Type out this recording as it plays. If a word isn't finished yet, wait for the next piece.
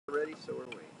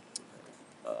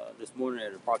This morning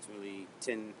at approximately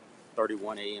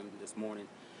 10:31 a.m. this morning,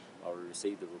 we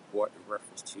received a report in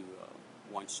reference to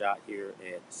one shot here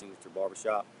at Signature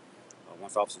Barbershop.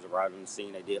 Once officers arrived on the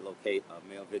scene, they did locate a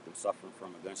male victim suffering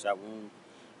from a gunshot wound.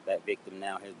 That victim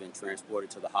now has been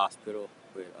transported to the hospital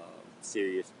with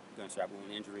serious gunshot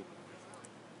wound injury.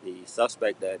 The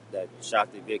suspect that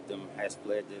shot the victim has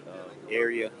fled the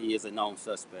area. He is a known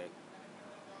suspect.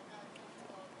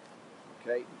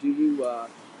 Okay.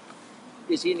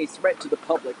 Is he any threat to the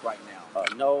public right now?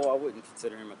 No, I wouldn't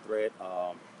consider him a threat.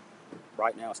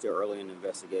 Right now, it's still early in the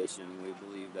investigation. We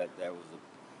believe that there was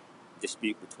a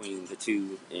dispute between the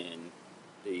two and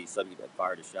the subject that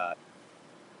fired the shot.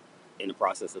 In the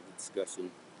process of the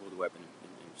discussion, pulled the weapon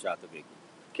and shot the victim.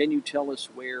 Can you tell us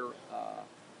where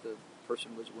the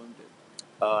person was wounded?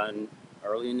 And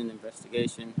early in the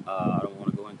investigation, I don't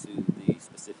want to go into the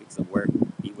specifics of where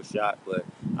he was shot, but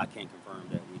I can confirm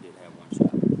that we did have one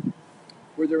shot.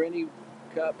 Were there any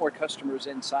more customers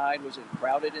inside? Was it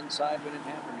crowded inside when it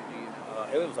happened? Or do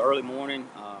you know? It was early morning.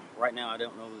 Right now, I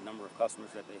don't know the number of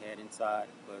customers that they had inside,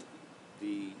 but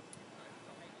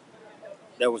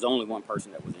there was only one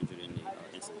person that was injured in the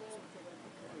incident.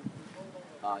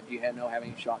 Do you know how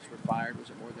many shots were fired? Was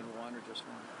it more than one or just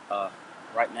one?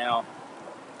 Right now,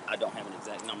 I don't have an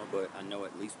exact number, but I know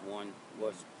at least one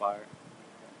was fired.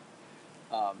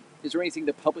 Is there anything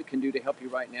the public can do to help you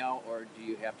right now, or do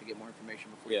you have to get more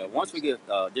information before? Yeah, once we get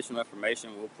additional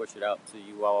information, we'll push it out to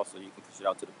you all, so you can push it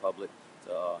out to the public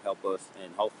to help us,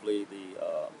 and hopefully the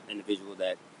individual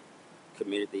that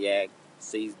committed the act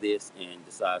sees this and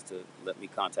decides to let me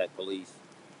contact police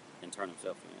and turn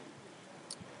himself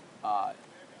in.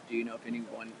 Do you know if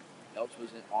anyone else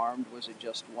was armed? Was it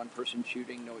just one person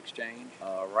shooting, no exchange?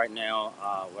 Right now,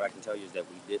 what I can tell you is that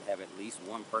we did have at least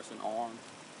one person armed,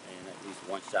 and at least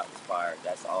one shot was fired.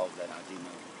 That's all that I do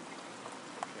know.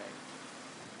 Okay.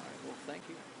 All right. Well, thank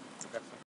you. Okay.